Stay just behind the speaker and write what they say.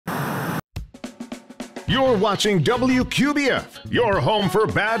You're watching WQBF, your home for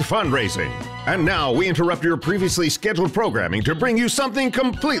bad fundraising. And now we interrupt your previously scheduled programming to bring you something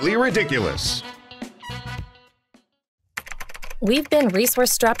completely ridiculous. We've been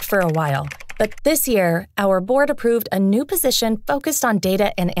resource-strapped for a while, but this year, our board approved a new position focused on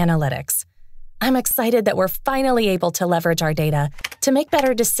data and analytics. I'm excited that we're finally able to leverage our data to make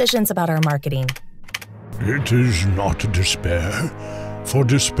better decisions about our marketing. It is not despair, for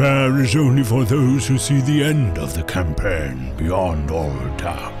despair is only for those who see the end of the campaign beyond all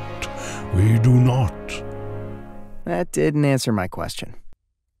doubt. We do not. That didn't answer my question.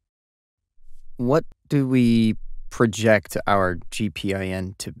 What do we project our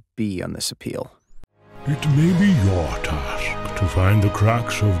GPIN to be on this appeal? It may be your task to find the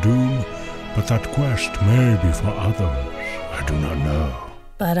cracks of doom, but that quest may be for others. I do not know.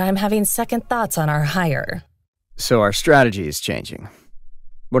 But I'm having second thoughts on our hire. So our strategy is changing.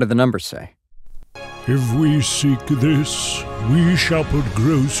 What do the numbers say? If we seek this, we shall put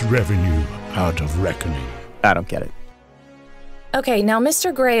gross revenue out of reckoning. I don't get it. Okay, now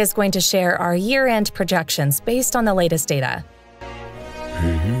Mr. Gray is going to share our year-end projections based on the latest data.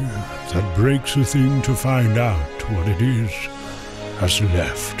 That breaks a thing to find out what it is has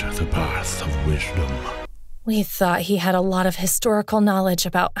left the path of wisdom. We thought he had a lot of historical knowledge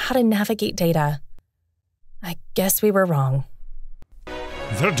about how to navigate data. I guess we were wrong.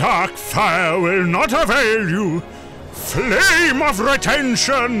 The dark fire will not avail you. Flame of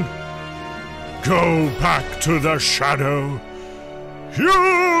retention! Go back to the shadow.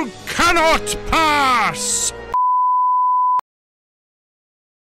 You cannot pass!